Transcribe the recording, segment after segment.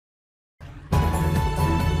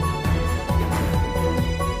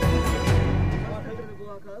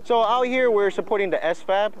So out here, we're supporting the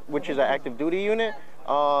SFAB, which is an active duty unit.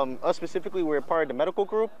 Us specifically, we're part of the medical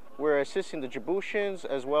group. We're assisting the Djiboutians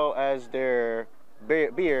as well as their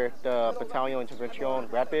BIR, the Battalion Intervention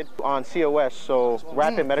Rapid, on COS, so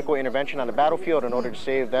rapid medical intervention on the battlefield in order to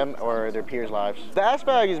save them or their peers' lives. The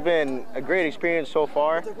ASFAG has been a great experience so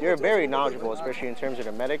far. They're very knowledgeable, especially in terms of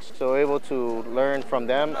their medics, so able to learn from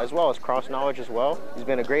them as well as cross-knowledge as well. It's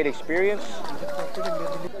been a great experience.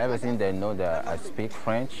 Ever since they know that I speak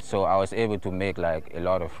French, so I was able to make like a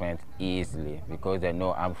lot of friends easily because they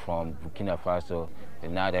know I'm from Burkina Faso,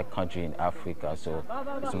 another country in Africa, so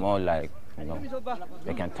it's more like, you know,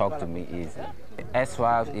 they can talk to me easily.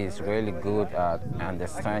 SWAF is really good at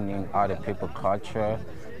understanding other people's culture,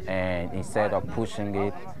 and instead of pushing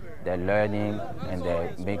it, they're learning and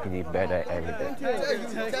they're making it better every day.